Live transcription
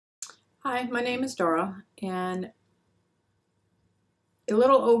Hi, my name is Dara, and a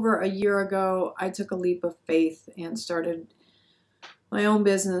little over a year ago, I took a leap of faith and started my own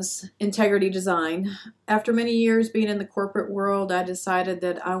business, Integrity Design. After many years being in the corporate world, I decided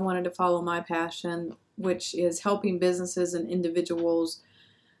that I wanted to follow my passion, which is helping businesses and individuals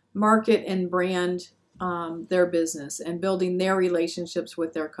market and brand their business and building their relationships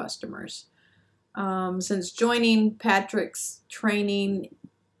with their customers. Since joining Patrick's training,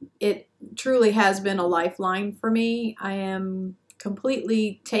 it truly has been a lifeline for me. I am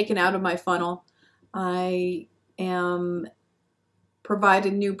completely taken out of my funnel. I am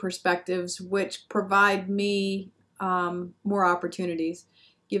provided new perspectives, which provide me more opportunities,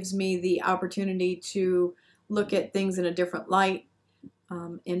 gives me the opportunity to look at things in a different light.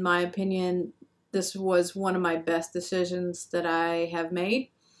 In my opinion, this was one of my best decisions that I have made.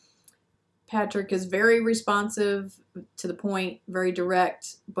 Patrick is very responsive, to the point, very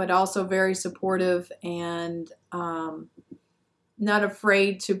direct, but also very supportive and not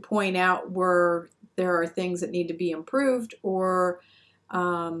afraid to point out where there are things that need to be improved, or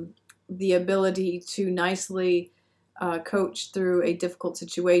the ability to nicely coach through a difficult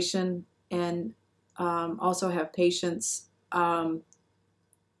situation, and also have patience, but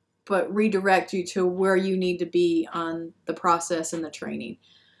redirect you to where you need to be on the process and the training.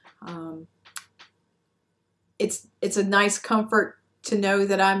 It's a nice comfort to know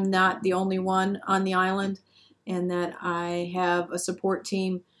that I'm not the only one on the island, and that I have a support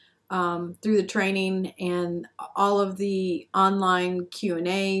team through the training, and all of the online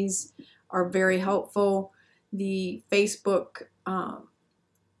Q&As are very helpful. The Facebook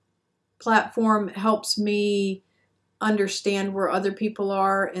platform helps me understand where other people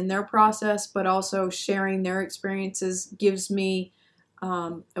are in their process, but also sharing their experiences gives me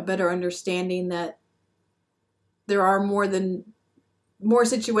a better understanding that there are more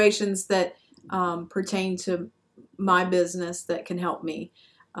situations that pertain to my business that can help me.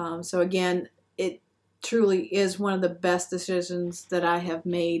 So again, it truly is one of the best decisions that I have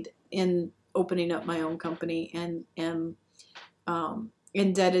made in opening up my own company, and am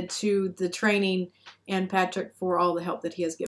indebted to the training and Patrick for all the help that he has given.